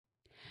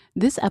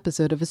This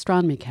episode of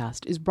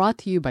AstronomyCast is brought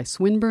to you by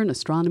Swinburne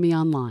Astronomy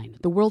Online,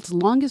 the world's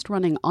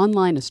longest-running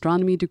online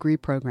astronomy degree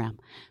program.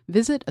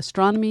 Visit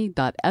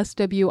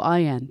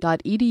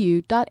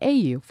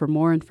astronomy.swin.edu.au for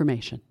more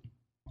information.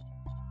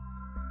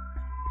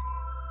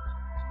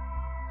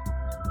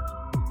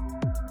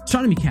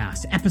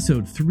 AstronomyCast,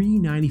 episode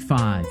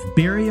 395,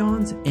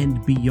 Baryons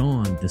and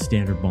Beyond the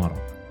Standard Model.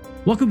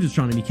 Welcome to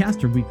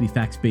AstronomyCast, our weekly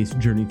facts-based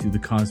journey through the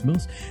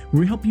cosmos,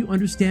 where we help you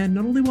understand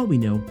not only what we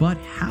know, but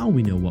how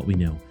we know what we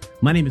know.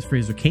 My name is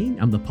Fraser Cain.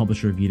 I'm the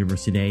publisher of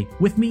Universe Today.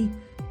 With me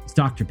is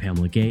Dr.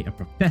 Pamela, a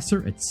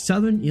professor at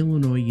Southern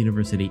Illinois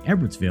University,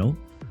 Edwardsville,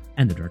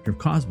 and the director of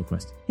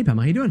CosmoQuest. Hey,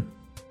 Pamela, how you doing?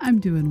 I'm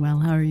doing well.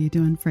 How are you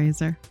doing,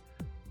 Fraser?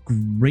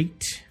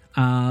 Great.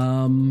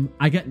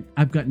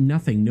 I've got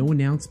nothing. No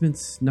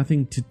announcements.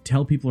 Nothing to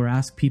tell people or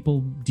ask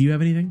people. Do you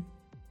have anything?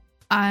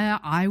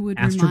 I would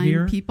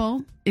remind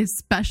people,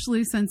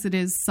 especially since it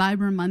is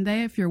Cyber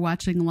Monday, if you're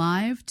watching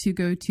live, to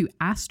go to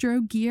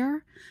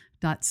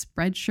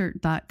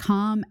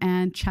astrogear.spreadshirt.com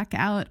and check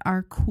out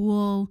our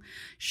cool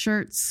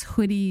shirts,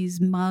 hoodies,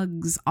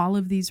 mugs, all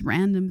of these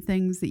random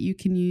things that you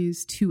can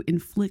use to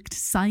inflict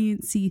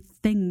science-y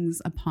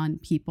things upon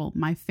people.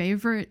 My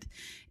favorite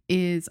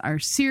is our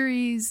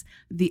Ceres,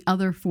 the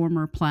Other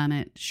Former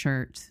Planet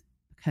shirt,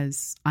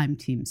 because I'm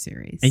Team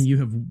Ceres. And you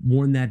have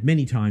worn that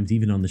many times,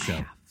 even on the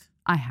show.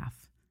 I have.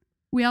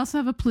 We also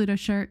have a Pluto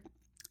shirt.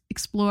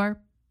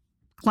 Explore.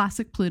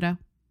 Classic Pluto.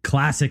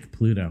 Classic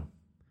Pluto.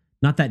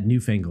 Not that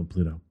newfangled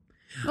Pluto.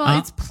 Well,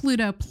 it's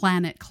Pluto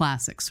Planet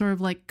Classic. Sort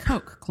of like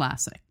Coke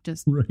Classic.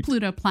 Just right.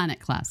 Pluto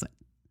Planet Classic.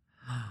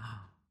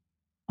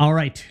 All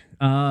right.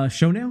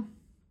 Show now?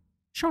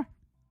 Sure.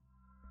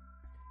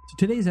 So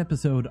today's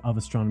episode of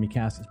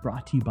AstronomyCast is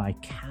brought to you by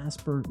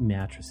Casper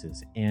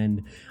Mattresses.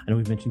 And I know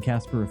we've mentioned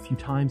Casper a few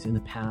times in the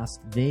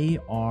past. They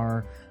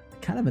are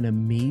kind of an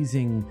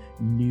amazing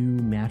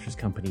new mattress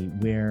company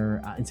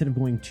where instead of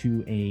going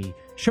to a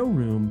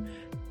showroom,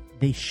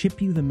 they ship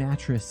you the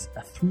mattress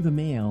through the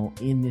mail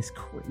in this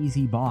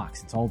crazy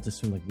box. It's all just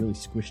sort of like really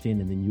squished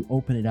in, and then you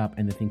open it up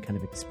and the thing kind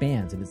of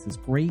expands, and it's this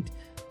great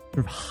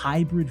sort of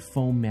hybrid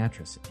foam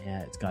mattress.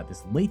 It's got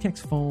this latex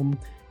foam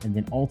and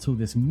then also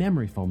this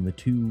memory foam. The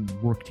two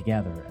work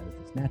together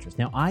as this mattress.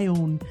 Now I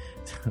own,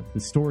 the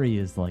story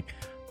is like,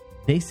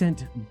 they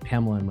sent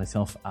Pamela and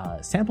myself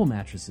sample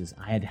mattresses.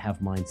 I had to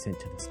have mine sent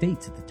to the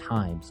States at the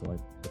time. So I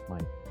with my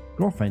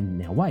girlfriend,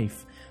 now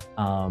wife,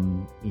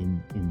 in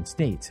the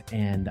States.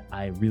 And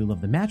I really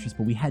love the mattress,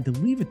 but we had to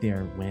leave it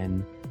there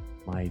when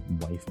my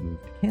wife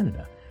moved to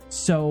Canada.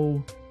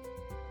 So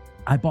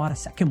I bought a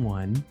second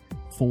one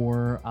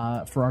for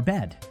our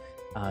bed.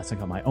 So I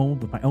got my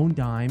own with my own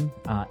dime,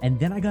 and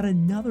then I got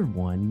another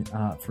one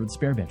for the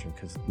spare bedroom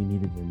because we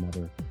needed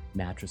another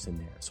mattress in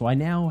there. So I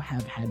now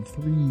have had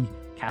 3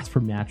 Casper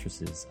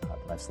mattresses that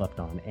I've slept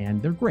on,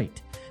 and they're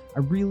great. I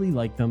really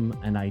like them,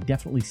 and I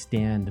definitely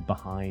stand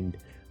behind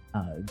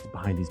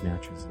these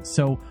mattresses.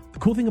 So the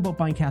cool thing about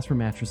buying Casper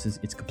mattresses,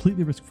 it's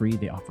completely risk-free.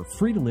 They offer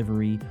free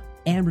delivery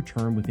and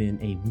return within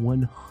a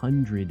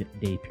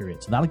 100-day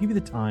period. So that'll give you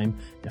the time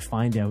to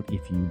find out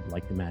if you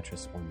like the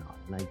mattress or not.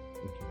 And I think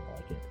you'll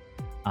like it.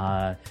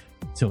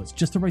 So it's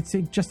just the right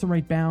sig, just the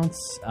right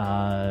bounce.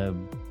 You're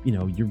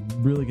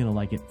really going to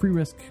like it. Free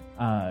risk,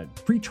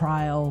 free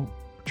trial,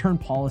 return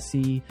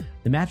policy.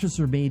 The mattresses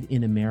are made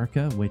in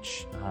America,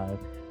 which,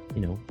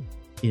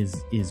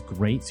 is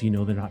great. So,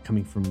 they're not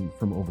coming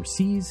from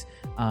overseas.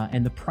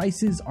 And the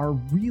prices are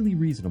really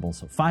reasonable.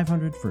 So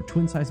 $500 for a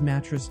twin size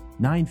mattress,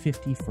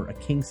 $950 for a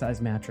king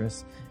size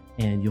mattress.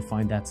 And you'll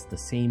find that's the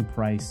same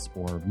price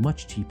or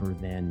much cheaper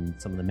than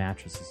some of the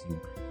mattresses you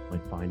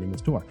might find in the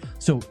store.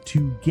 So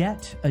to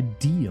get a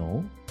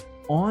deal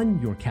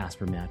on your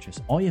Casper mattress,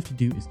 all you have to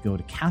do is go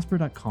to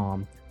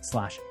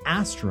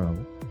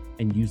casper.com/astro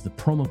and use the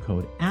promo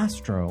code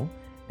ASTRO,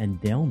 and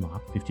they'll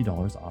knock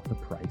 $50 off the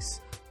price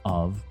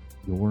of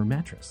your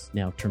mattress.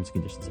 Now, terms and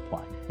conditions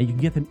apply. And you can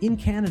get them in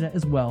Canada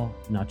as well,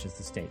 not just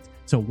the States.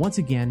 So once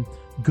again,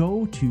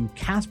 go to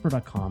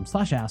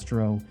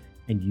casper.com/astro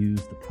and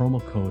use the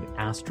promo code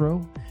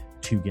ASTRO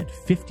to get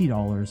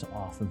 $50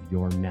 off of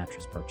your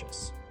mattress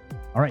purchase.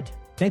 All right.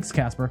 Thanks,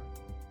 Casper.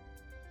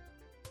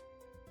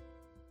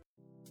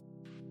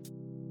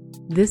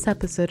 This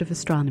episode of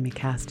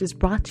AstronomyCast is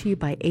brought to you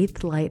by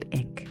 8th Light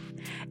Inc.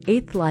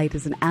 8th Light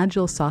is an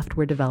agile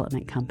software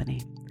development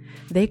company.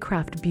 They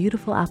craft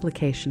beautiful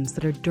applications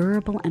that are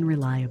durable and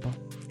reliable.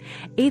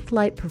 8th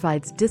Light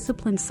provides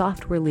disciplined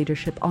software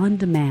leadership on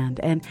demand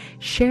and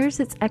shares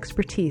its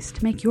expertise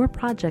to make your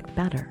project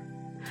better.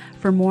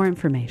 For more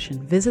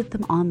information, visit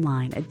them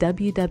online at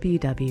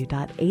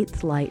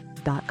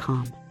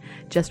www.8thlight.com.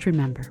 Just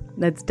remember,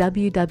 that's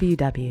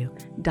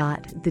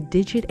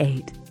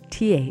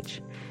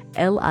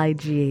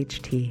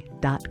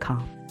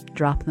www.8thlight.com.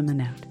 Drop them a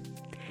note.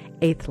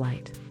 8th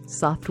Light.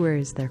 Software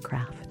is their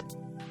craft.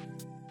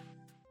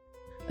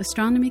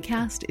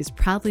 AstronomyCast is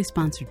proudly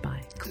sponsored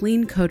by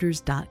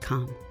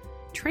CleanCoders.com.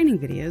 Training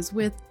videos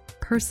with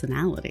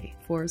personality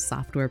for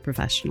software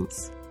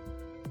professionals.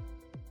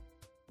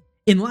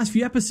 In the last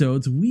few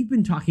episodes, we've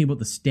been talking about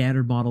the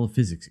standard model of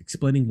physics,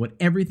 explaining what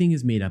everything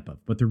is made up of.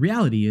 But the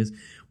reality is,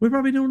 we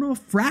probably don't know a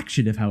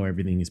fraction of how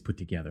everything is put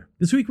together.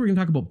 This week, we're going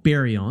to talk about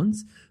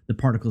baryons, the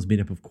particles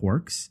made up of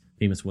quarks.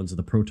 Famous ones are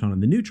the proton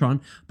and the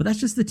neutron, but that's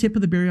just the tip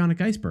of the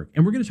baryonic iceberg.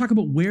 And we're going to talk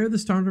about where the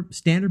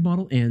standard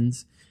model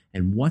ends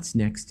and what's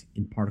next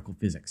in particle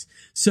physics.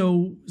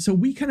 So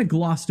we kind of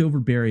glossed over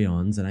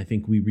baryons, and I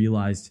think we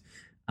realized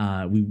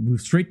we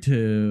moved straight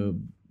to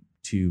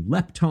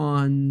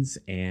leptons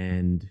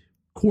and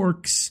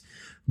quarks,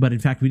 but in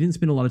fact, we didn't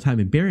spend a lot of time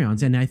in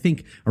baryons. And I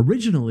think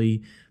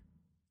originally,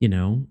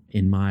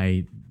 in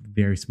my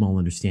very small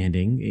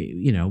understanding,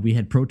 we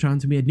had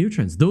protons and we had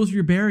neutrons. Those are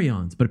your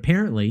baryons. But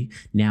apparently,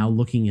 now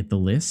looking at the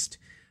list,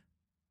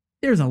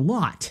 there's a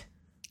lot.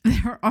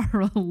 There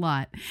are a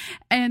lot.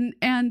 And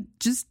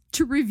just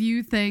to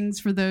review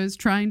things for those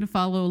trying to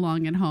follow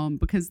along at home,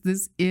 because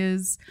this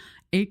is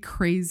a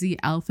crazy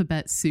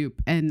alphabet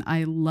soup. And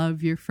I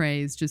love your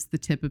phrase, just the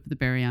tip of the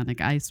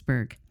baryonic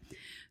iceberg.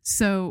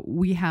 So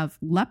we have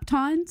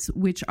leptons,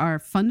 which are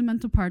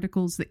fundamental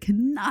particles that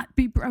cannot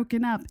be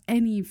broken up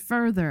any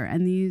further.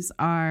 And these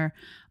are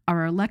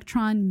our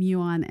electron,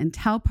 muon, and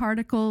tau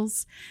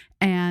particles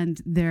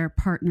and their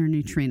partner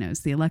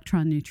neutrinos, the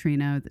electron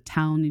neutrino, the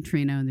tau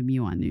neutrino, and the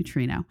muon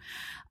neutrino.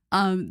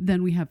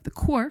 Then we have the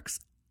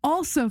quarks,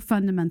 also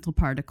fundamental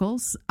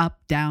particles, up,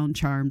 down,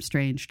 charm,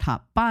 strange,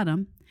 top,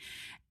 bottom.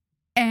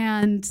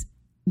 And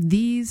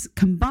these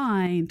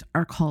combined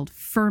are called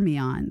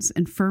fermions,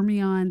 and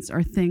fermions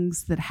are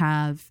things that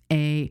have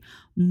a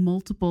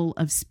multiple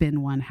of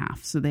spin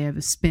 1/2. So they have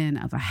a spin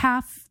of a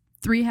half,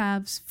 3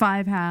 halves,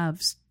 5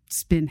 halves,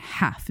 spin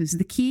half is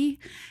the key.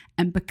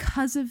 And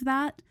because of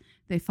that,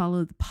 they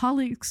follow the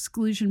Pauli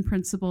exclusion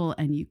principle,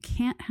 and you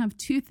can't have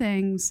two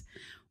things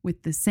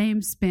with the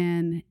same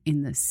spin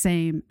in the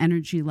same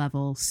energy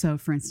level. So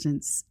for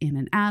instance, in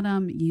an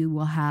atom, you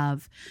will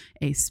have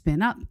a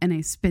spin up and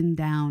a spin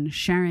down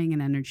sharing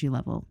an energy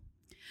level.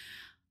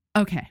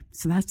 Okay,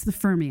 so that's the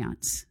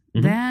fermions.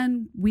 Mm-hmm.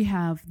 Then we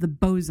have the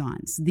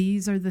bosons.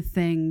 These are the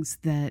things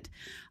that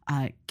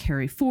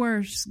carry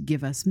force,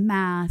 give us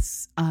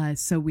mass.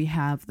 So we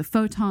have the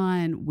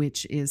photon,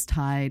 which is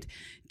tied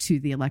to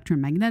the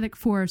electromagnetic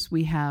force.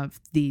 We have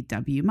the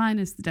W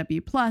minus, the W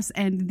plus,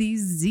 and the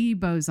Z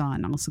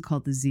boson, also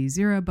called the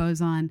Z0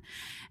 boson.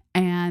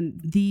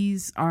 And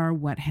these are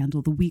what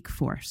handle the weak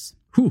force.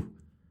 Whew.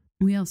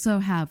 We also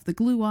have the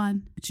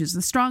gluon, which is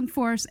the strong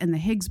force, and the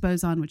Higgs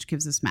boson, which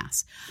gives us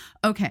mass.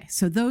 Okay,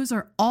 so those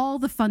are all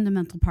the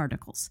fundamental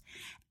particles.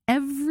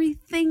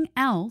 Everything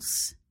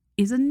else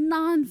is a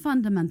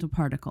non-fundamental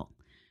particle.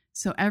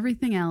 So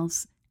everything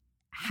else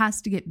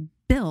has to get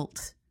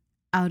built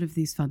out of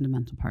these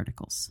fundamental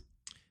particles.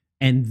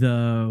 And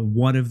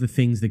one of the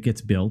things that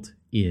gets built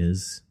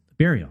is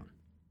baryon.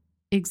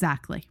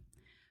 Exactly.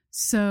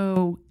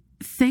 So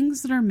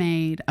things that are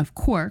made of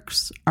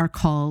quarks are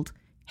called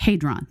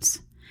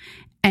hadrons.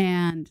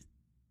 And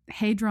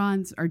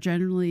hadrons are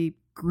generally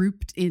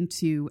grouped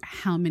into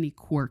how many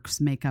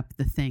quarks make up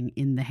the thing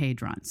in the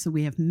hadron. So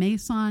we have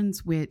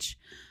mesons, which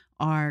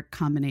are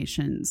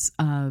combinations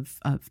of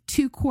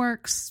 2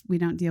 quarks. We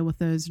don't deal with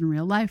those in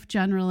real life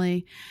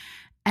generally.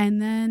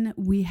 And then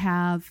we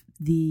have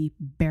the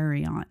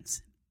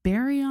baryons.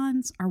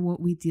 Baryons are what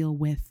we deal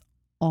with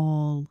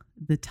all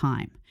the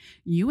time.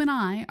 You and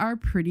I are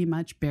pretty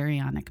much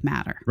baryonic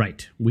matter.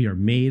 Right. We are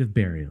made of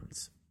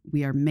baryons.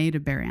 We are made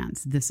of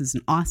baryons. This is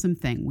an awesome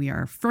thing. We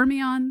are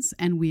fermions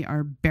and we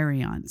are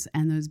baryons.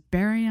 And those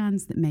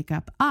baryons that make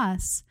up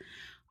us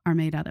are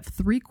made out of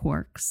 3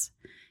 quarks.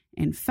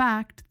 In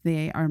fact,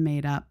 they are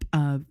made up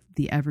of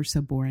the ever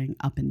so boring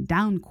up and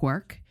down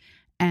quark.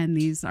 And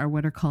these are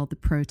what are called the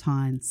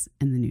protons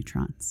and the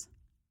neutrons.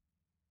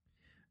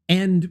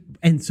 And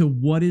so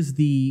what is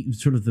the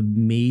sort of the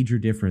major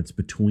difference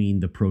between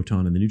the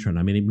proton and the neutron?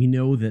 I mean, we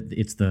know that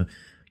it's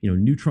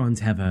neutrons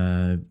have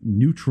a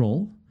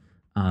neutral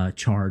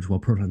charge while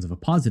protons have a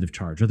positive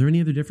charge. Are there any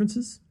other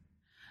differences?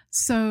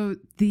 So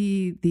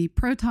the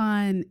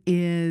proton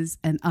is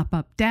an up,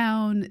 up,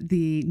 down.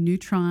 The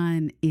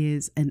neutron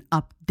is an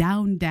up,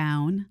 down,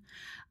 down.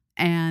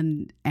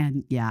 And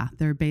yeah,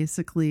 they're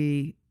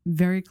basically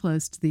very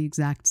close to the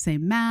exact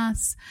same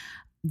mass.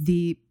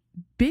 The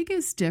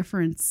biggest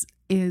difference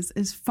is,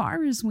 as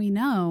far as we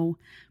know,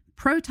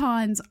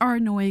 protons are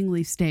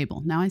annoyingly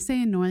stable. Now, I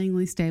say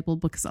annoyingly stable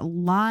because a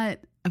lot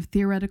of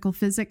theoretical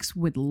physics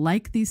would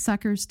like these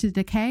suckers to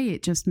decay.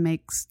 It just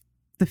makes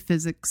the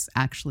physics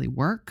actually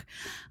work.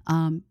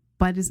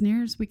 But as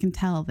near as we can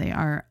tell, they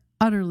are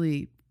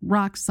utterly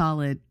rock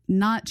solid,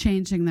 not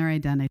changing their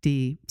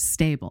identity,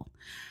 stable.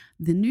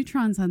 The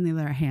neutrons, on the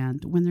other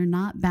hand, when they're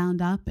not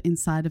bound up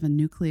inside of a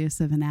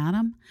nucleus of an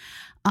atom,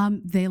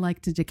 they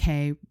like to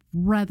decay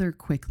rather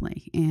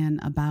quickly in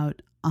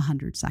about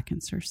 100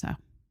 seconds or so.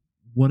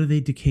 What do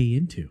they decay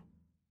into?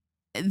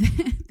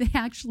 They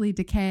actually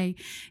decay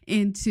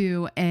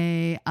into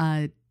a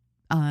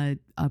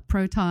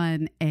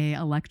proton, a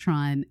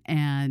electron,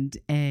 and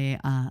a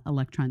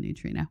electron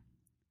neutrino.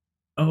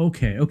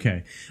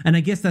 Okay. And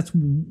I guess that's,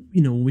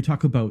 when we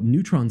talk about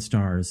neutron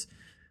stars,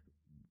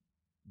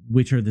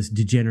 which are this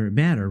degenerate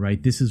matter,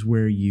 right? This is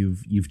where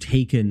you've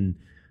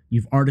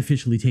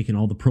artificially taken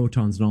all the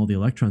protons and all the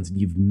electrons and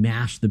you've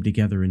mashed them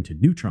together into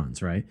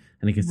neutrons, right?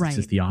 And I guess it's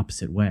just the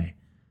opposite way.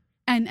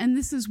 And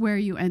this is where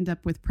you end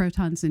up with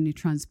protons and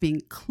neutrons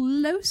being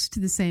close to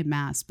the same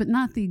mass, but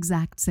not the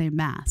exact same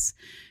mass.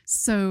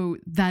 So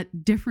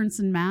that difference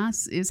in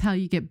mass is how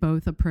you get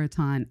both a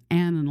proton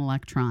and an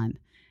electron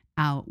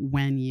out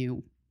when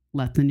you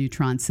let the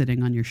neutron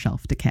sitting on your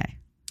shelf decay.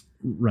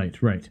 Right.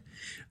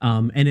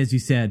 And as you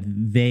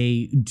said,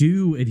 they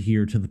do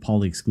adhere to the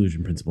Pauli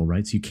exclusion principle,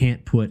 right? So you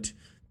can't put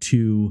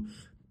two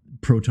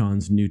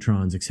protons,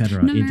 neutrons,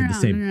 etc. into the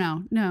same.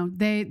 No,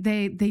 they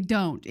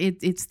don't.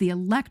 It's the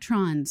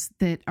electrons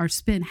that are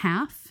spin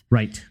half,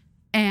 right?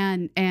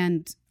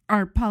 And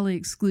our Pauli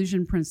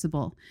exclusion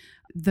principle.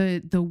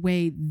 The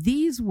way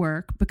these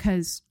work,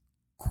 because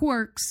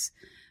quarks,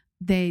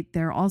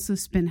 they're also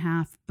spin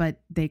half,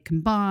 but they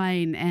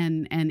combine,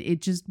 and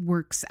it just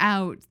works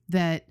out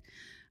that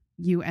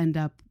you end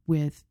up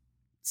with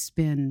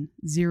spin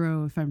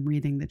 0 if I'm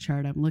reading the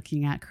chart I'm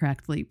looking at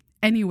correctly.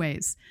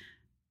 Anyways,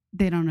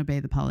 they don't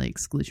obey the Pauli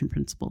exclusion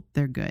principle.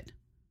 They're good.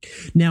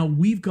 Now,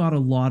 we've got a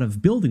lot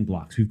of building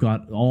blocks. We've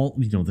got all,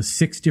 the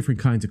 6 different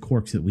kinds of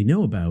quarks that we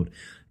know about,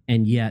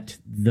 and yet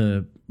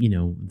the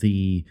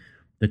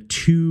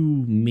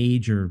 2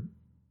 major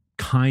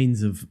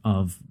kinds of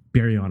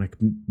baryonic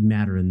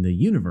matter in the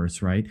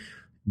universe, right?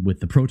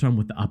 With the proton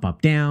with the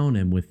up, down,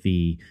 and with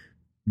the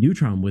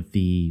neutron with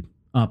the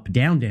up,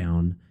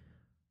 down.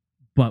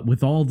 But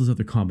with all those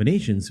other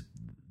combinations,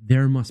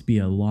 there must be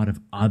a lot of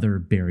other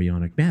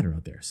baryonic matter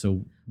out there.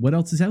 So what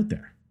else is out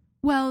there?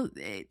 Well,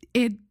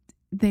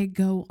 they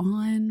go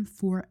on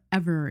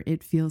forever,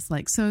 it feels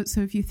like. So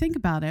if you think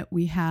about it,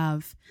 we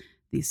have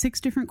these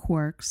 6 different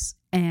quarks,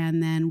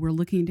 and then we're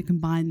looking to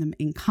combine them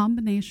in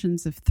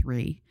combinations of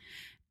 3.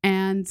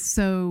 And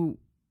so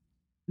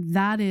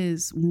that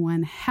is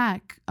one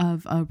heck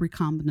of a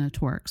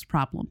recombinatorics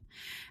problem.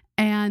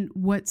 And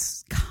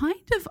what's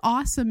kind of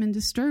awesome and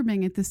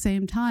disturbing at the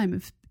same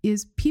time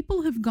is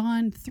people have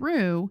gone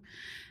through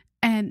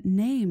and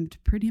named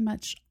pretty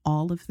much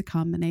all of the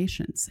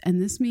combinations.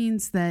 And this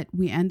means that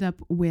we end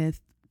up with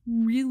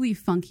really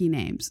funky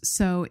names.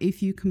 So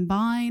if you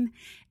combine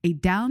a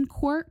down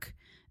quark,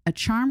 a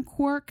charm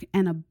quark,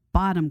 and a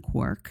bottom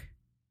quark,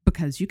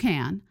 because you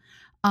can,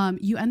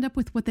 you end up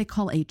with what they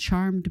call a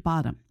charmed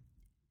bottom.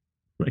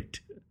 Right.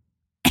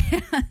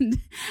 And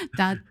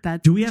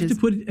that do we have to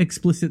put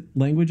explicit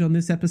language on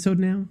this episode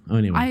now? Oh,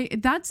 anyway,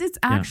 that's its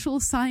actual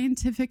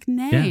scientific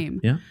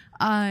name.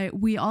 Yeah.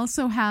 We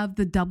also have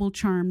the double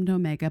charmed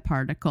omega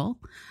particle,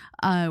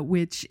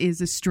 which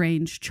is a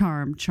strange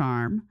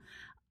charm.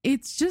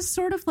 It's just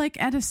sort of like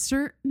at a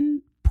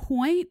certain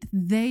point,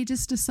 they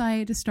just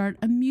decide to start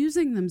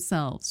amusing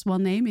themselves while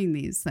naming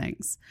these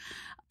things.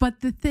 But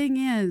the thing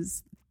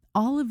is,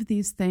 all of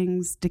these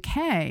things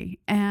decay,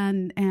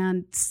 and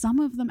some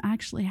of them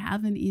actually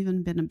haven't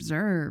even been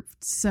observed.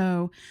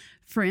 So,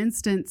 for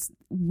instance,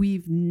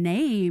 we've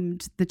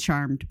named the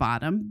charmed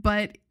bottom,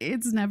 but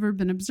it's never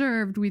been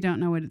observed. We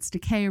don't know what its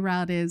decay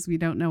route is. We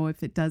don't know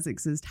if it does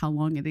exist, how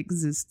long it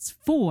exists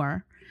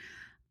for,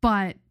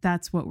 but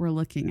that's what we're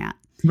looking at.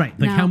 Right.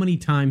 Like, how many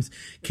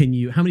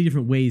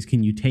different ways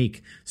can you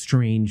take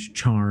strange,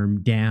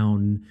 charm,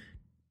 down,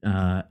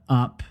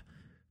 up,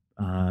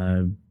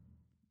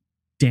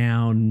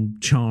 down,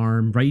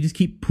 charm, right? You just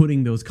keep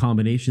putting those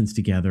combinations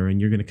together and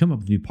you're going to come up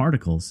with new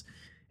particles.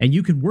 And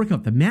you can work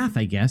out the math,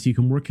 I guess. You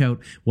can work out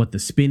what the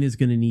spin is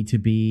going to need to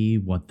be,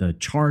 what the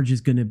charge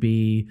is going to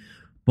be,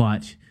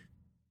 but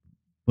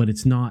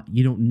it's not,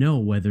 you don't know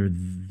whether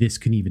this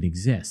can even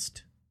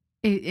exist.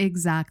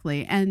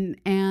 Exactly.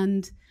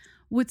 And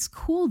what's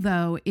cool,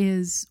 though,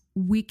 is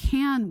we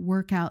can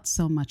work out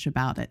so much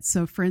about it.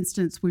 So, for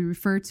instance, we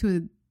refer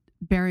to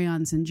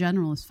baryons in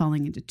general as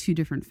falling into 2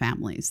 different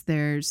families.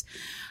 There's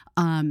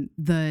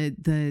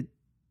the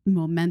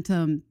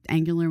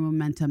angular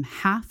momentum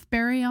half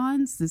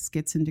baryons. This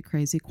gets into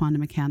crazy quantum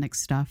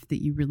mechanics stuff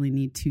that you really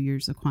need 2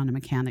 years of quantum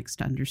mechanics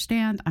to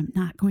understand. I'm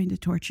not going to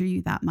torture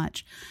you that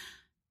much.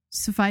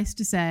 Suffice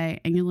to say,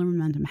 angular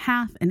momentum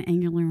half and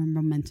angular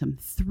momentum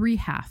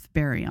 3/2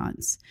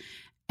 baryons.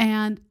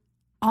 And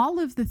all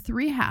of the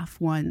 3/2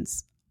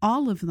 ones,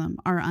 all of them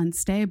are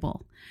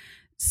unstable.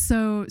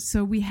 So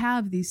we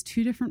have these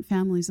 2 different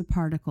families of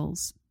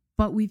particles,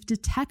 but we've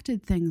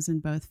detected things in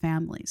both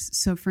families.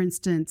 So, for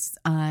instance,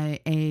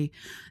 a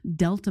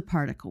delta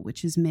particle,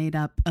 which is made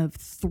up of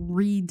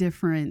 3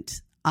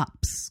 different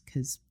ups,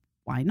 because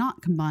why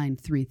not combine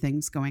 3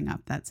 things going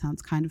up? That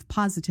sounds kind of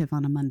positive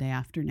on a Monday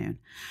afternoon.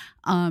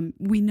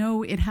 We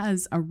know it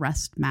has a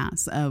rest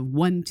mass of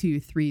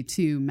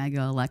 1232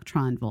 mega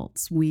electron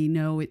volts. We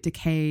know it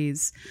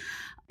decays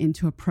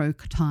into a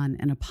proton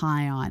and a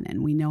pion,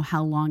 and we know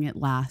how long it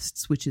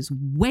lasts, which is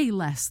way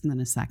less than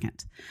a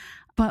second.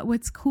 But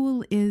what's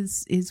cool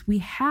is we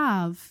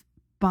have,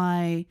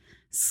 by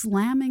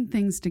slamming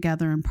things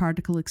together in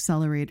particle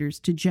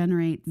accelerators to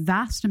generate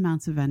vast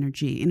amounts of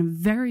energy in a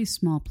very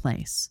small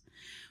place,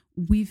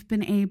 we've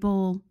been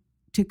able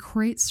to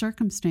create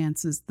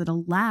circumstances that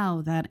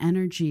allow that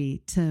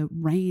energy to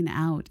rain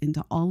out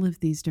into all of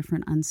these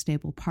different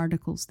unstable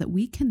particles that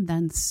we can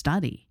then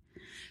study.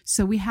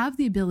 So we have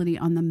the ability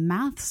on the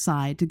math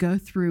side to go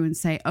through and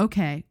say,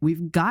 okay,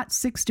 we've got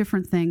 6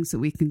 different things that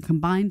we can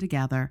combine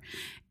together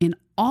in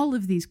all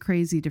of these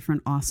crazy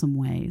different awesome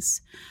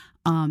ways.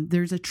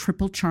 There's a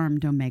triple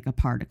charmed omega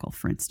particle,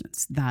 for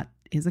instance. That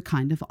is a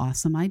kind of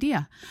awesome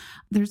idea.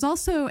 There's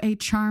also a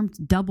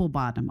charmed double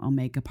bottom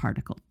omega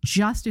particle,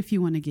 just if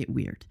you want to get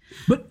weird.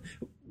 But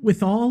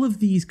with all of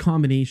these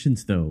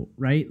combinations, though,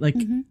 right? Like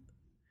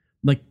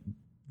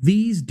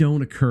these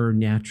don't occur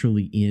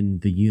naturally in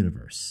the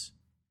universe.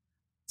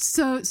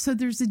 So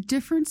there's a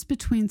difference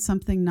between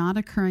something not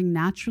occurring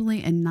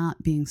naturally and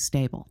not being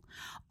stable.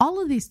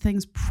 All of these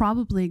things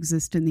probably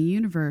exist in the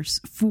universe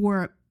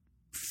for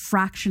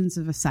fractions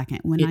of a second.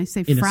 When I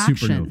say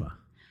fraction,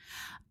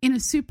 in a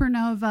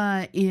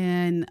supernova,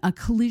 in a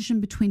collision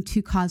between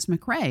 2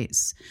 cosmic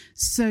rays.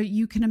 So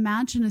you can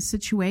imagine a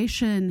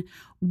situation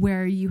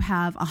where you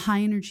have a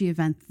high energy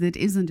event that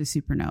isn't a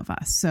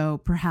supernova. So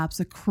perhaps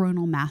a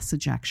coronal mass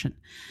ejection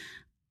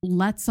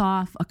lets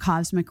off a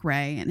cosmic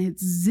ray and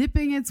it's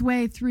zipping its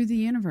way through the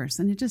universe,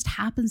 and it just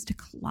happens to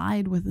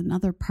collide with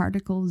another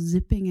particle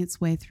zipping its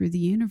way through the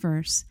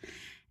universe.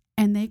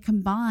 And they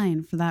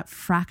combine for that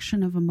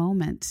fraction of a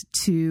moment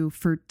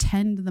for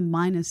 10 to the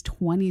minus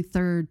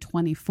 23rd,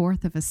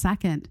 24th of a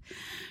second,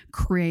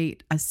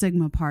 create a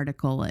sigma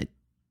particle, a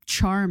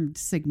charmed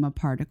sigma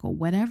particle,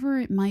 whatever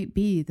it might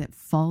be that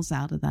falls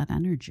out of that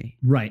energy.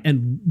 Right.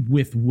 And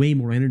with way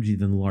more energy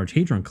than the Large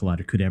Hadron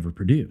Collider could ever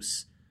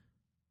produce.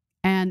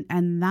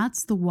 And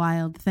that's the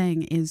wild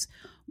thing, is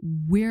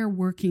we're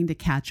working to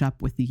catch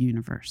up with the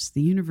universe.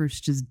 The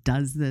universe just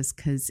does this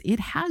because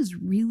it has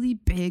really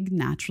big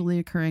naturally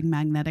occurring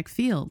magnetic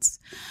fields.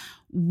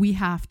 We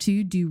have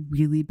to do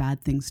really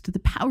bad things to the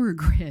power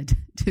grid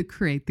to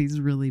create these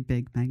really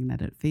big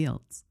magnetic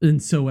fields.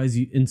 And so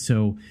this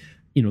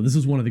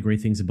is one of the great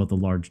things about the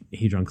Large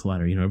Hadron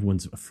Collider.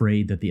 Everyone's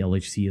afraid that the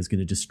LHC is going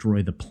to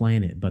destroy the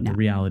planet, but the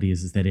reality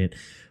is that it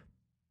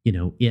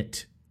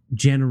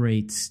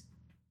generates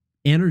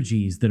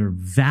energies that are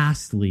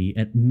vastly,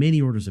 at many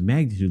orders of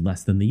magnitude,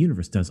 less than the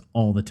universe does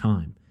all the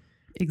time.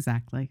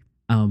 Exactly.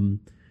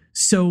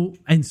 So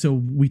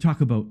we talk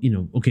about,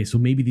 so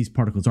maybe these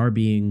particles are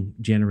being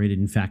generated,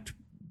 in fact,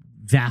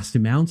 vast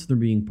amounts,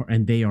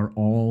 and they are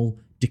all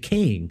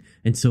decaying.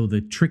 And so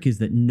the trick is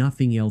that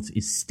nothing else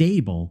is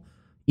stable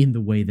in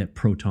the way that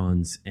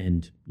protons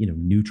and,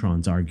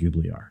 neutrons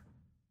arguably are.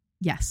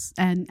 Yes.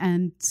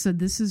 And so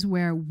this is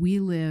where we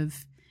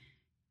live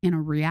in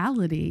a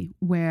reality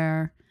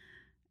where,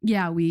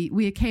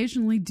 we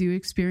occasionally do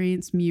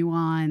experience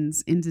muons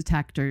in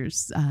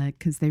detectors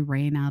because they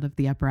rain out of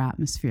the upper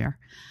atmosphere.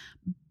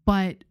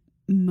 But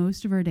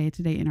most of our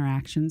day-to-day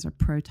interactions are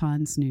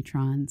protons,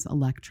 neutrons,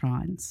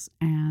 electrons,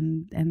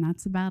 and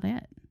that's about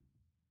it.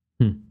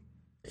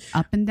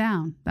 Up and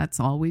down. That's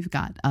all we've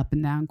got. Up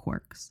and down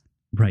quarks.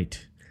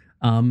 Right.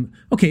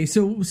 Okay.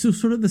 So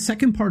sort of the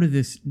second part of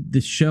this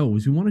show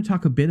is we want to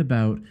talk a bit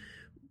about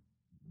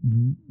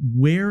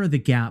where are the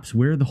gaps,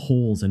 where are the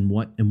holes, and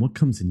what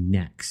comes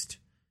next.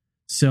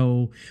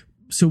 So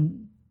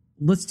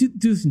let's do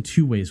this in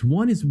 2 ways.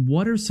 One is,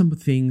 what are some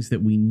things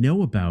that we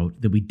know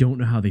about that we don't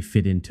know how they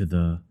fit into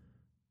the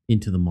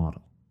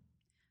model?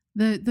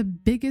 The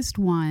biggest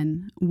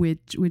one,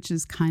 which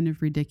is kind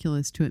of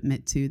ridiculous to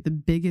admit to, the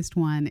biggest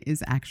one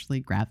is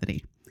actually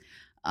gravity.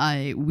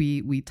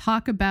 We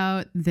talk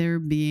about there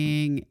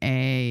being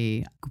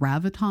a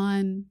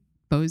graviton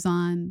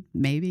boson,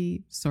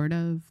 maybe, sort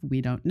of,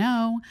 we don't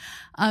know.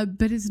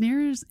 But as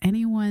near as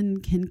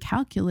anyone can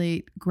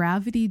calculate,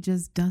 gravity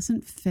just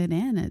doesn't fit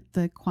in at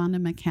the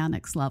quantum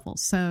mechanics level.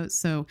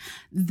 So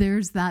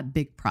there's that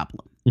big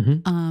problem.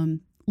 Mm-hmm.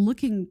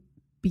 Looking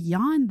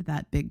beyond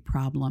that big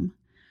problem,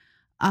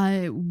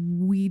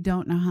 we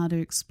don't know how to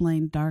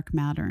explain dark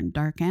matter and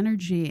dark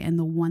energy. And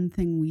the one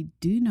thing we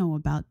do know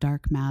about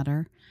dark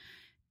matter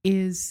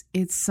is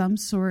it's some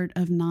sort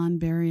of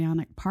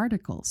non-baryonic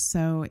particle.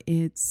 So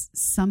it's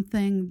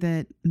something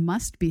that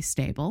must be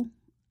stable,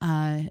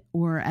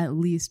 or at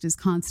least is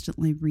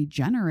constantly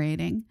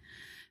regenerating,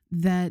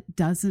 that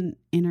doesn't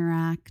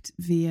interact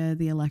via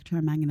the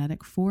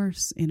electromagnetic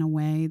force in a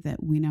way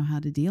that we know how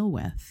to deal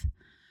with.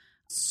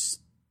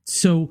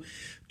 So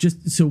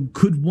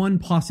could one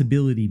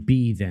possibility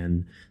be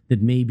then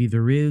that maybe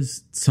there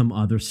is some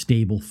other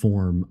stable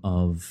form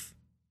of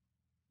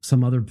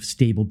some other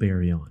stable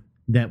baryon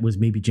that was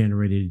maybe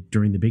generated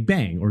during the Big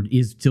Bang, or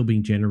is still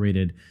being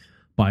generated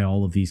by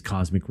all of these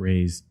cosmic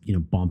rays,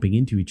 bumping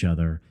into each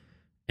other,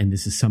 and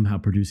this is somehow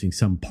producing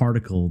some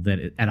particle that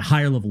at a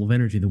higher level of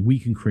energy than we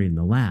can create in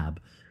the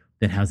lab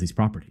that has these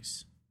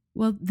properties?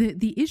 Well,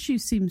 the issue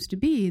seems to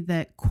be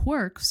that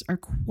quarks are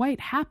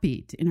quite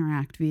happy to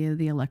interact via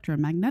the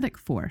electromagnetic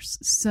force.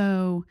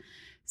 So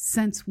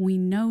since we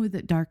know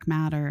that dark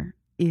matter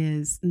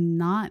is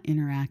not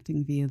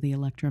interacting via the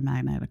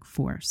electromagnetic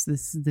force.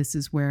 This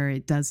is where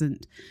it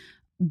doesn't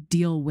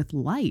deal with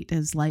light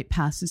as light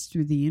passes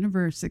through the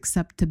universe,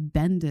 except to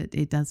bend it.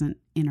 It doesn't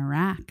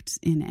interact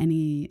in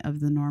any of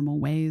the normal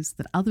ways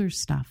that other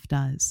stuff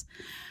does.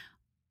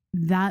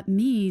 That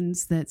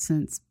means that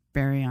since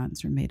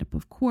baryons are made up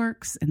of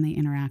quarks and they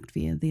interact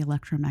via the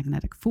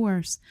electromagnetic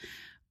force,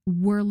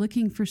 we're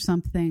looking for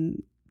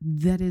something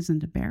that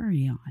isn't a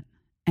baryon.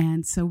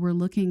 And so we're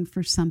looking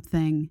for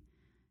something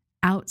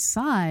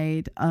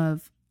outside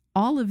of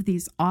all of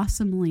these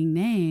awesomely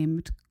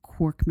named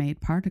quark-made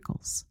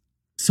particles.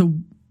 So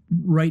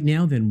right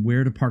now, then,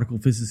 where do particle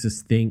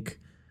physicists think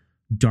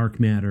dark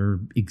matter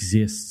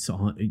exists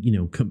on,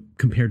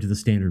 compared to the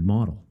standard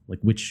model? Like,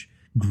 which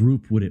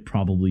group would it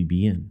probably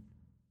be in?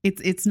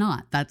 It's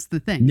not. That's the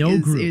thing. No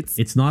group.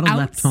 It's not a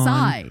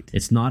outside. lepton.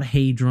 It's not a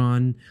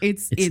hadron.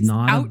 It's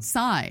not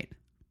outside.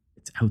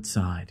 It's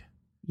outside.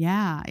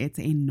 Yeah, it's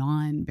a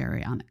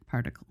non-baryonic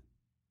particle.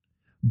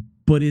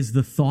 But is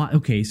the thought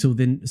okay? So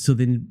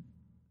then,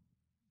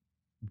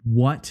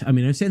 what? I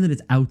mean, I understand that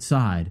it's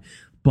outside,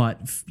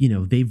 but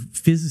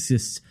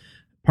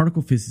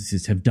particle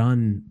physicists have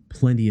done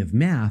plenty of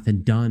math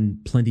and done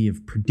plenty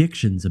of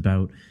predictions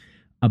about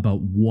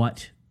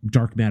what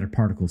dark matter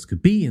particles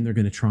could be, and they're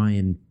going to try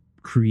and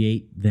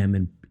create them,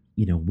 and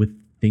with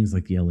things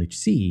like the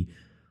LHC.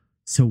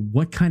 So,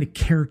 what kind of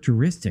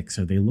characteristics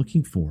are they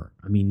looking for?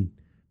 I mean,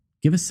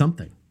 give us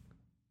something.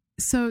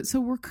 So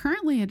we're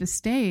currently at a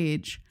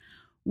stage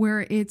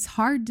where it's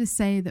hard to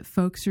say that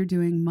folks are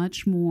doing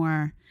much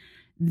more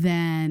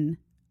than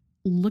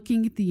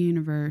looking at the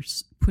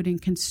universe, putting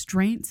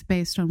constraints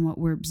based on what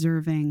we're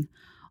observing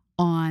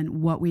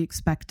on what we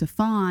expect to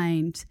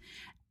find,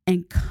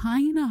 and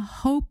kind of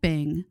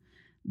hoping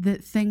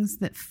that things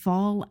that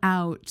fall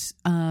out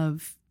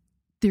of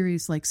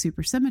theories like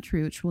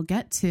supersymmetry, which we'll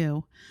get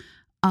to,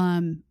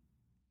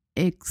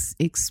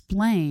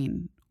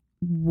 explain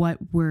what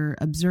we're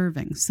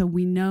observing. So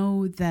we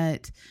know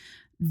that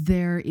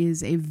there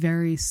is a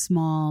very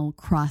small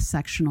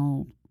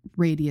cross-sectional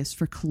radius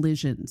for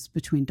collisions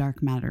between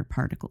dark matter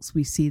particles.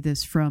 We see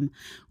this from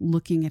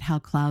looking at how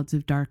clouds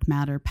of dark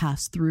matter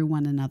pass through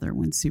one another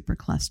when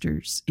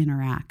superclusters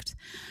interact.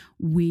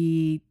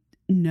 We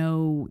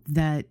know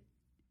that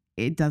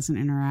it doesn't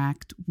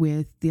interact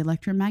with the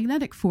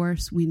electromagnetic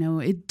force. We know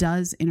it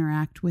does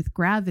interact with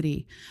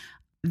gravity.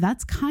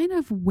 That's kind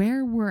of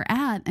where we're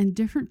at, and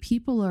different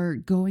people are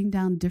going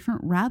down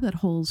different rabbit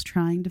holes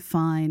trying to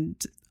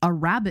find a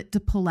rabbit to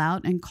pull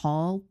out and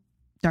call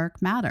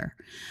dark matter.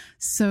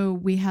 So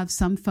we have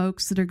some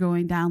folks that are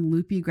going down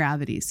loopy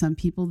gravity, some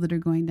people that are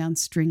going down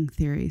string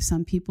theory,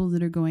 some people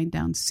that are going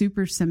down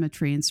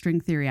supersymmetry, and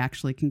string theory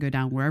actually can go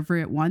down wherever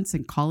it wants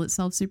and call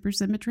itself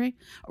supersymmetry,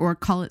 or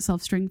call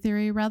itself string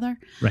theory rather.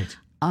 Right.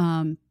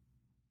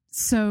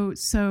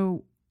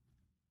 So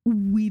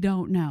we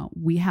don't know.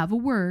 We have a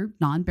word,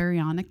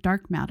 non-baryonic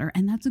dark matter,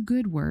 and that's a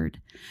good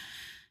word.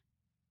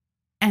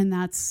 And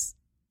that's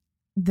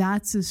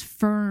as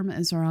firm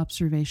as our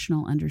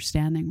observational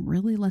understanding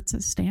really lets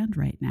us stand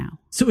right now.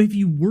 So if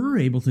you were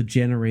able to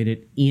generate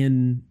it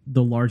in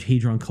the Large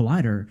Hadron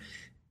Collider,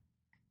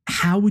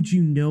 how would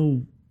you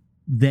know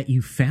that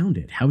you found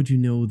it? How would you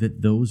know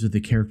that those are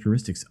the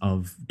characteristics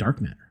of dark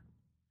matter?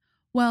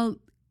 Well,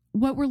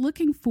 what we're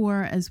looking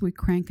for as we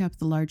crank up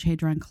the Large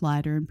Hadron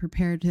Collider and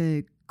prepare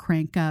to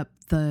crank up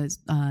the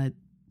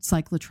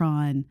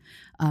cyclotron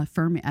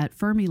at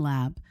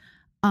Fermilab,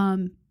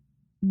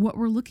 what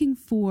we're looking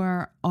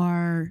for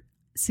are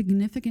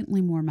significantly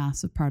more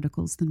massive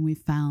particles than we've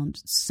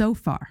found so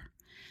far,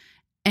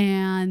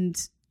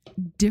 and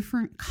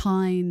different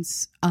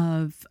kinds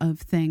of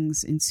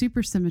things in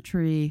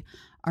supersymmetry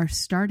are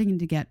starting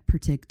to get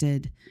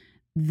predicted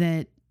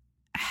that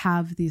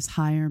have these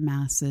higher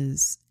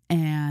masses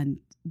and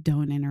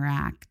don't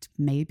interact,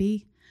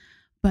 maybe.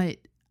 But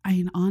I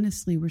mean,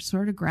 honestly, we're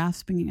sort of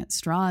grasping at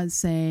straws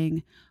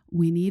saying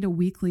we need a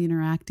weakly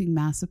interacting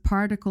massive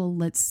particle.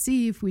 Let's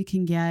see if we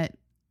can get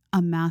a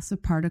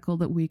massive particle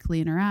that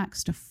weakly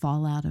interacts to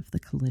fall out of the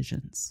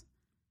collisions.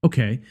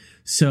 Okay,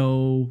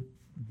 so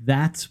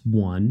that's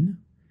one,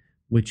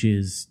 which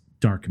is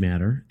dark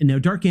matter. And now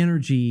dark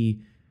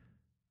energy,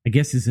 I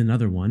guess, is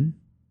another one.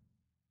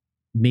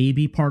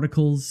 Maybe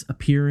particles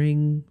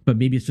appearing, but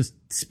maybe it's just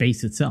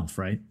space itself,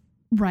 right?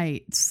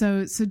 Right.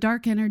 So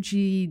dark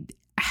energy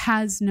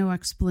has no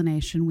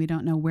explanation. We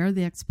don't know where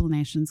the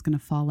explanation is going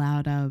to fall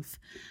out of.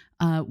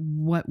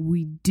 What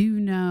we do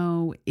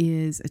know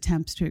is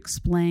attempts to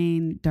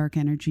explain dark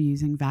energy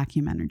using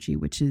vacuum energy,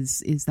 which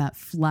is that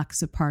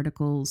flux of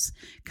particles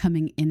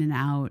coming in and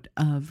out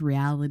of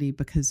reality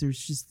because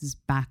there's just this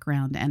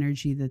background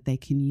energy that they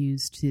can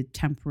use to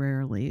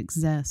temporarily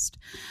exist.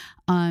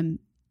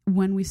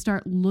 When we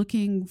start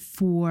looking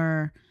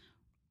for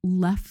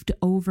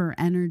leftover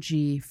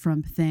energy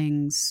from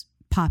things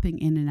popping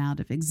in and out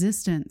of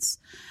existence,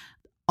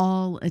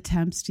 all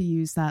attempts to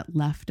use that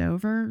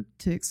leftover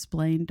to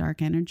explain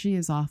dark energy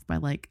is off by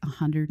like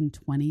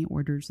 120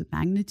 orders of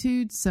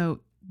magnitude.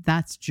 So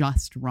that's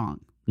just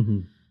wrong.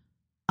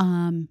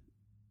 Mm-hmm.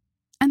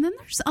 And then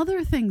there's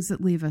other things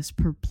that leave us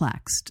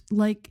perplexed.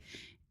 Like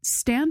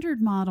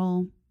standard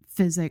model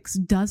physics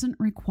doesn't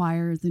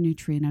require the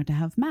neutrino to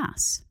have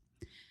mass.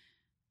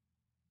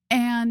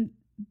 And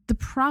the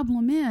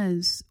problem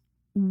is,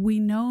 we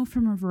know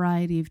from a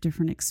variety of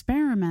different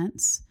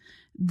experiments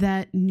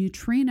that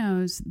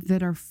neutrinos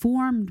that are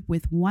formed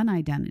with one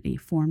identity,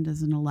 formed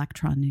as an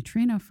electron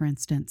neutrino, for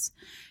instance,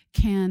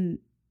 can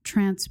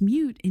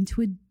transmute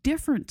into a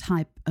different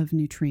type of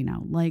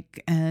neutrino,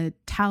 like a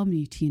tau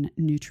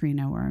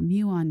neutrino or a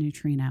muon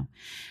neutrino.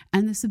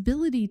 And this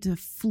ability to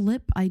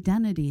flip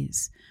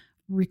identities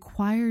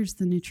requires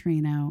the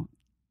neutrino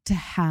to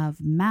have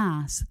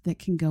mass that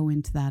can go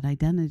into that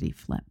identity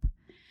flip.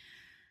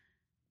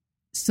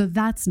 So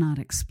that's not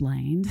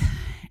explained.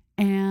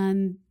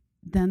 And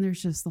then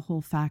there's just the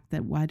whole fact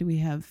that why do we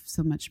have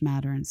so much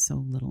matter and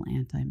so little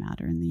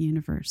antimatter in the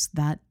universe?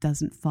 That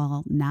doesn't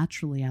fall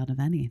naturally out of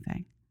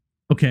anything.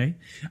 Okay.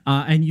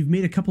 And you've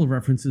made a couple of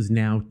references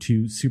now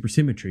to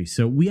supersymmetry.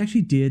 So we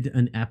actually did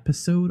an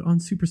episode on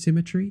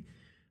supersymmetry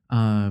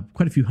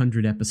quite a few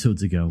hundred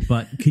episodes ago.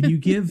 But can you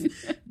give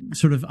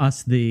sort of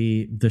us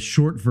the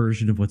short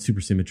version of what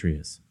supersymmetry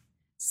is?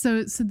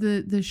 So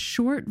the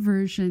short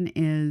version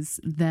is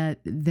that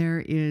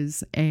there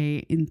is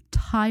a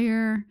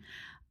entire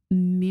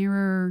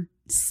mirror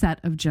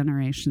set of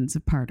generations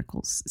of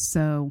particles.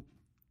 So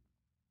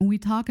we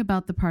talk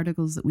about the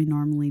particles that we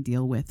normally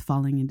deal with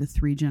falling into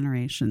three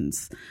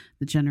generations.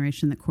 The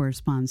generation that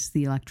corresponds to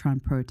the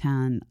electron,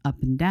 proton,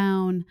 up and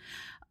down,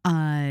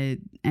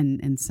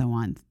 and so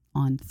on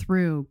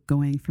through,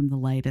 going from the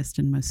lightest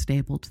and most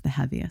stable to the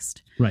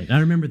heaviest. Right. I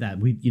remember that.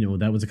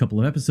 That was a couple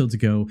of episodes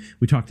ago.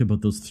 We talked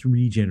about those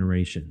three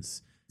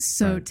generations.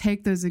 So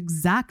take those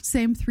exact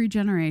same three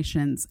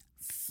generations,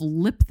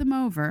 flip them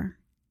over,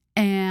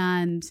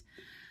 and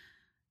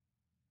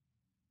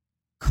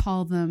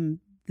call them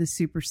the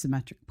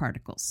supersymmetric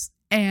particles.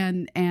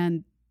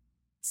 And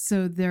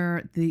so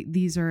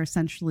these are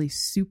essentially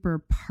super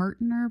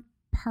partner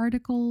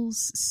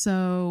particles.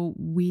 So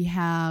we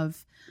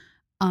have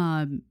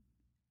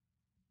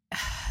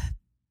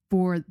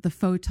for the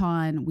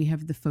photon, we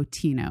have the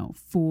photino.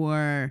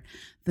 For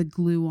the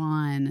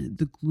gluon,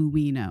 the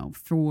gluino.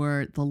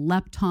 For the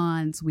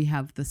leptons, we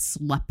have the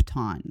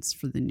sleptons.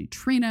 For the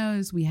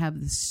neutrinos, we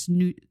have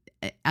the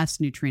S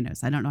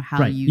neutrinos. I don't know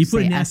how you say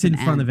put an S in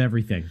front of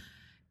everything.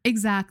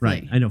 Exactly.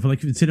 Right. I know. For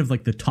instead of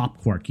the top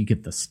quark, you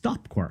get the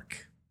stop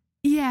quark.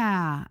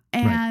 Yeah.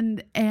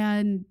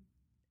 And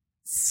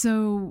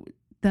so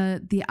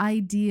the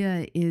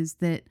idea is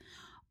that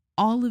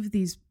all of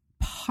these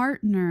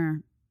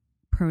partner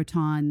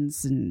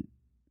protons and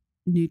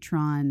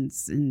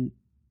neutrons and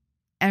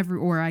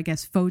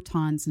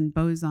photons and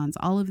bosons,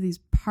 all of these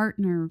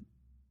partner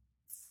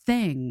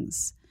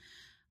things,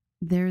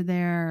 they're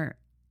there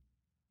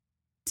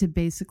to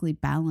basically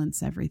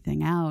balance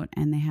everything out,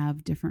 and they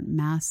have different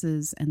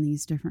masses, and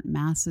these different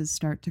masses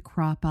start to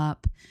crop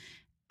up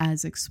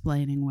as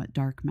explaining what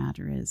dark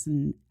matter is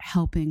and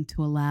helping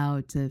to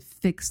allow to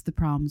fix the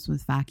problems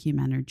with vacuum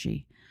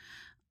energy.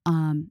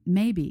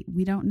 Maybe,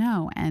 we don't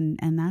know. And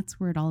that's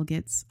where it all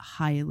gets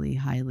highly,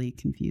 highly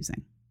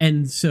confusing.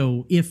 And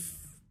so if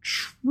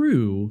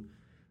true,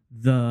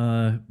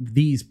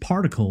 these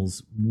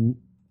particles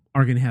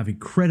are going to have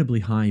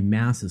incredibly high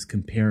masses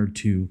compared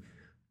to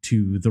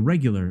the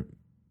regular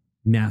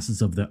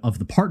masses of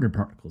the partner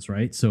particles,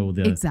 right? So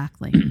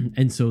exactly.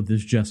 And so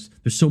there's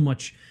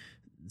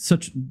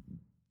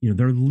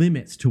there are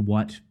limits to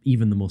what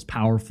even the most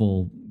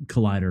powerful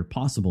collider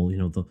possible,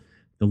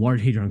 the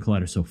Large Hadron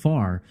Collider so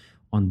far,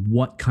 on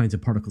what kinds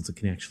of particles it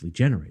can actually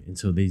generate. And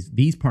so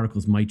these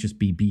particles might just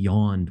be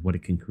beyond what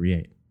it can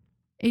create.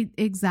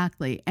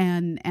 Exactly.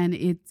 And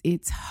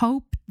it's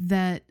hope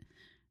that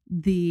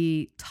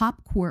the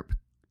top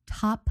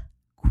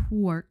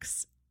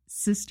quark's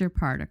sister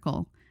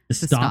particle, the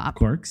stop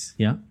quarks,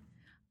 yeah,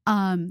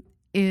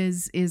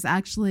 is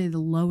actually the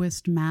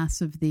lowest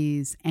mass of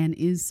these and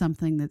is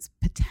something that's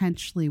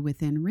potentially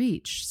within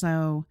reach.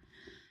 So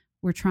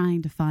we're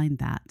trying to find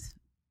that.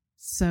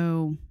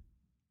 So,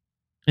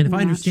 and if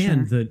I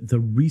understand, the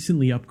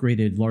recently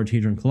upgraded Large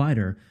Hadron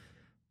Collider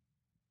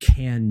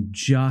can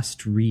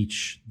just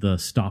reach the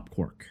stop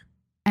quark,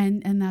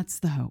 and that's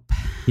the hope.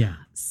 Yeah.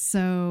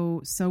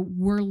 So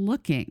we're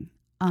looking,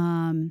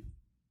 and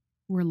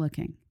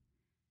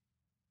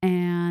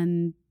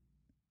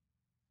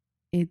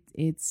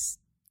it's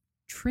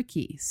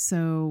tricky.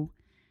 So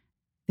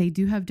they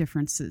do have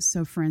differences.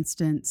 So, for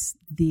instance,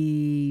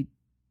 the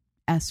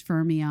S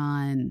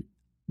fermion,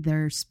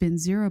 they're spin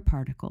zero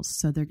particles,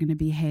 so they're going to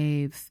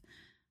behave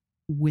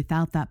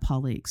without that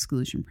Pauli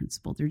exclusion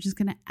principle. They're just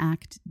going to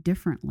act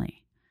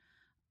differently.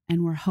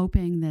 And we're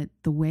hoping that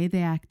the way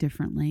they act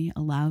differently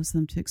allows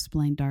them to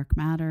explain dark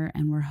matter,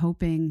 and we're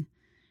hoping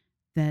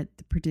that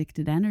the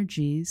predicted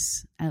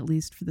energies, at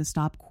least for the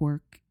stop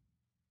quark,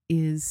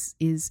 is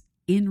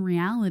in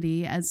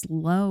reality as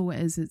low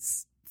as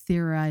it's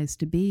theorized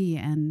to be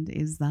and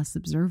is thus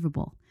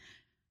observable.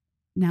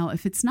 Now,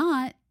 if it's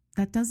not,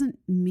 that doesn't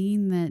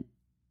mean that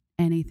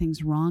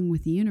anything's wrong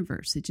with the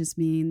universe. It just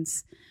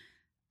means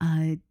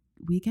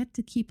we get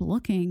to keep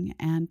looking,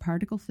 and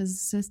particle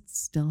physicists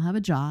still have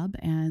a job,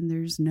 and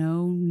there's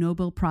no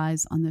Nobel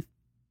Prize on the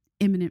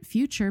imminent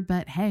future,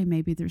 but hey,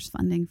 maybe there's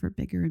funding for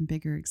bigger and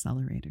bigger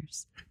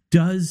accelerators.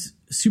 Does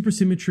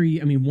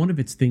supersymmetry, I mean, one of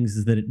its things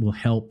is that it will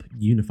help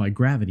unify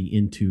gravity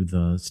into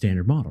the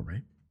standard model,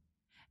 right?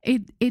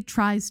 It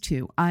tries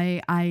to.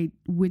 I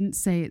wouldn't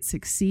say it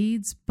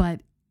succeeds,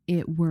 but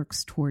it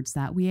works towards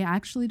that. We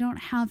actually don't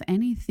have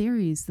any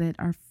theories that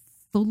are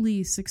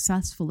fully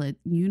successful at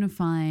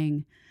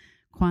unifying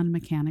quantum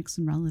mechanics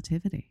and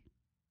relativity.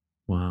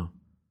 Wow.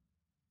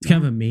 It's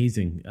kind of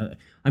amazing.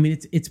 I mean,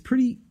 it's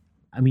pretty,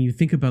 I mean, you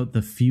think about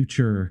the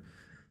future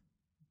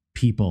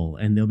people,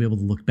 and they'll be able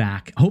to look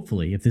back,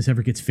 hopefully, if this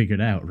ever gets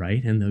figured out,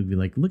 right? And they'll be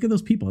like, look at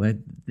those people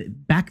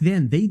that back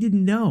then they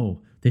didn't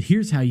know that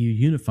here's how you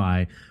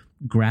unify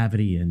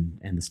gravity and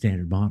the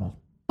standard model.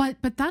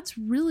 But that's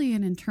really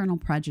an internal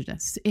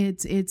prejudice.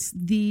 It's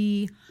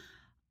the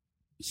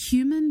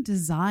human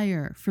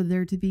desire for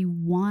there to be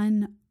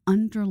one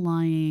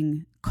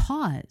underlying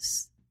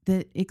cause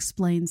that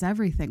explains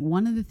everything.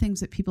 One of the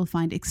things that people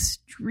find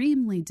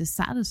extremely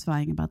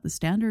dissatisfying about the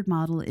standard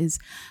model is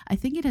I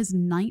think it has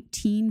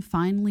 19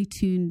 finely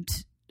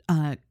tuned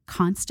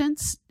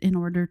constants in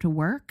order to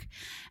work.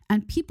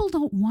 And people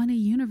don't want a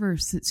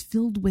universe that's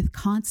filled with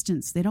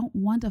constants. They don't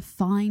want a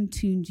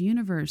fine-tuned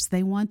universe.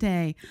 They want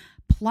a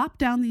plop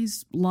down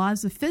these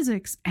laws of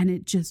physics and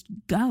it just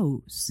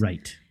goes.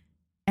 Right.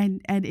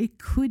 And it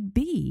could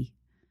be.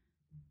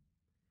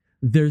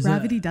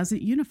 Gravity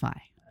doesn't unify.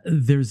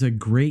 There's a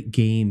great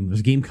game.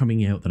 There's a game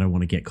coming out that I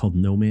want to get called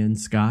No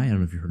Man's Sky. I don't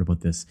know if you heard about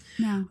this.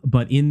 No.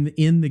 But in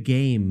the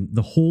game,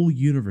 the whole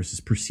universe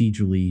is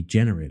procedurally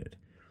generated.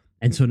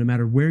 And so no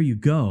matter where you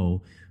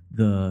go,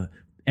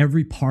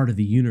 every part of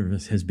the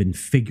universe has been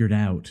figured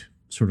out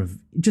sort of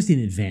just in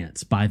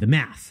advance by the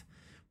math.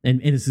 And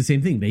it's the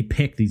same thing. They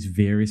pick these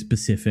very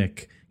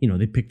specific,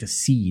 they picked a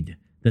seed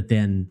that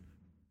then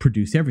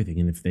produce everything.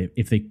 And if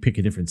they pick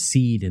a different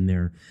seed in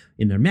their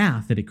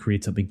math, that it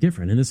creates something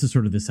different. And this is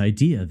sort of this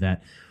idea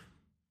that,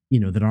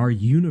 that our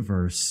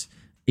universe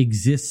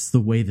exists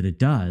the way that it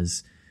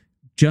does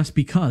just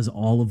because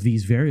all of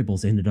these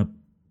variables ended up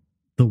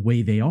the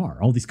way they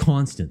are, all these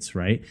constants,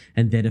 right?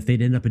 And that if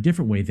they'd end up a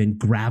different way, then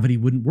gravity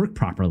wouldn't work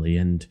properly.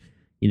 And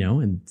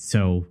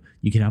so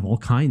you could have all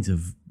kinds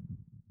of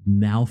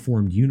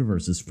malformed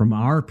universes from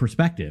our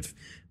perspective,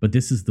 but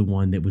this is the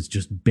one that was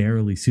just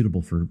barely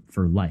suitable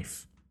for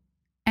life.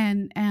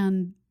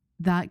 And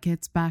that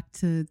gets back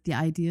to the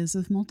ideas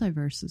of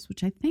multiverses,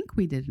 which I think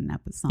we did an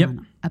episode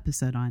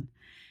on.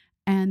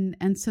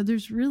 And so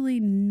there's really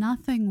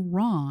nothing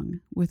wrong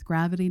with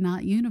gravity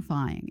not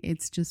unifying.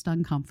 It's just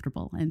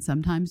uncomfortable. And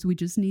sometimes we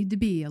just need to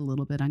be a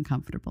little bit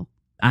uncomfortable.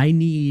 I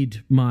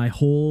need my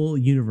whole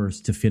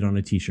universe to fit on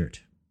a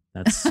t-shirt.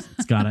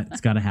 It's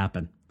gotta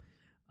happen.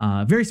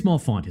 Very small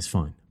font is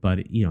fine, but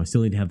I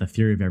still need to have the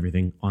theory of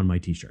everything on my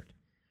t-shirt.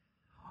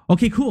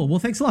 Okay, cool. Well,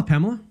 thanks a lot,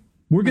 Pamela.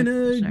 We're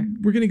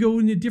gonna go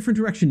in a different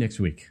direction next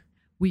week.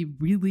 We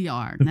really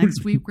are.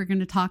 Next week, we're going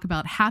to talk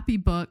about happy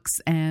books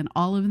and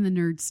all of the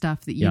nerd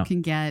stuff that you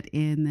can get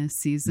in this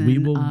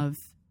season of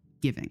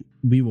giving.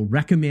 We will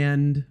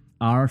recommend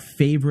our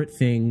favorite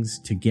things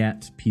to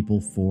get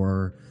people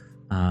for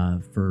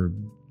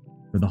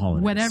the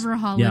holidays. Whatever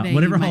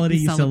holiday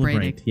you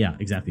celebrate. Yeah,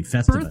 exactly.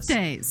 Festivus.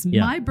 Birthdays.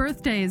 Yeah. My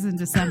birthday is in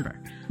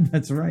December.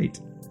 That's right.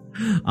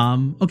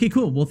 Okay,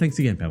 cool. Well, thanks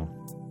again, Pamela.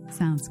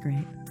 Sounds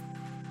great.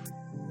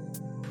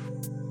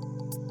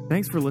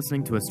 Thanks for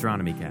listening to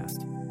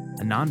AstronomyCast,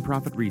 a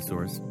non-profit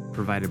resource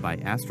provided by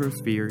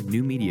Astrosphere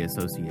New Media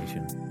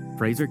Association,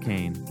 Fraser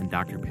Cain, and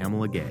Dr.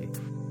 Pamela Gay.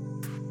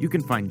 You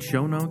can find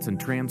show notes and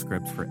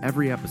transcripts for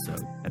every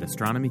episode at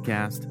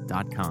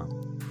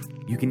astronomycast.com.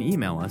 You can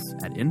email us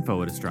at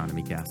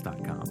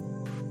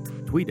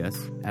info@astronomycast.com. Tweet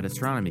us at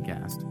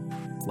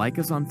AstronomyCast. Like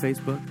us on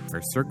Facebook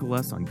or circle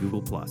us on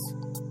Google+.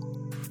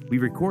 We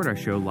record our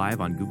show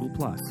live on Google+,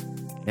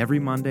 every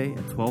Monday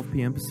at 12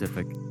 p.m.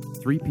 Pacific,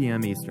 3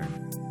 p.m.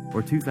 Eastern,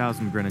 or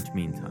 2000 Greenwich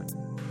Mean Time.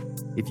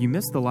 If you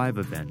missed the live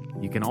event,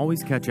 you can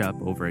always catch up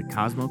over at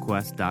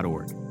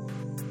cosmoquest.org.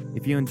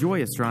 If you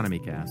enjoy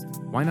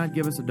AstronomyCast, why not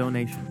give us a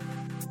donation?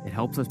 It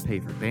helps us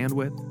pay for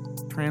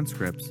bandwidth,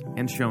 transcripts,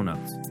 and show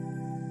notes.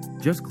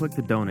 Just click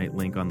the donate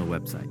link on the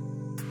website.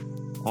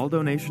 All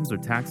donations are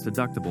tax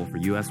deductible for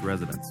U.S.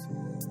 residents.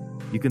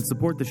 You can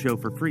support the show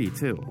for free,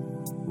 too.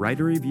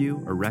 Write a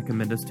review or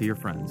recommend us to your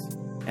friends.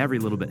 Every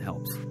little bit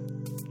helps.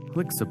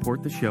 Click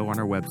support the show on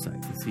our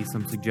website to see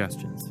some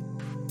suggestions.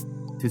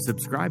 To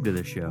subscribe to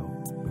the show,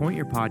 point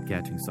your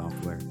podcatching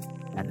software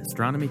at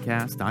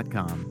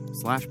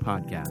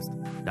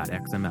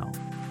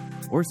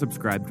astronomycast.com/podcast.xml or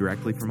subscribe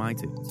directly from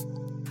iTunes.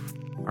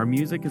 Our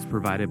music is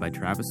provided by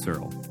Travis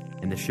Searle,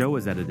 and the show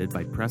is edited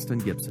by Preston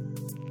Gibson.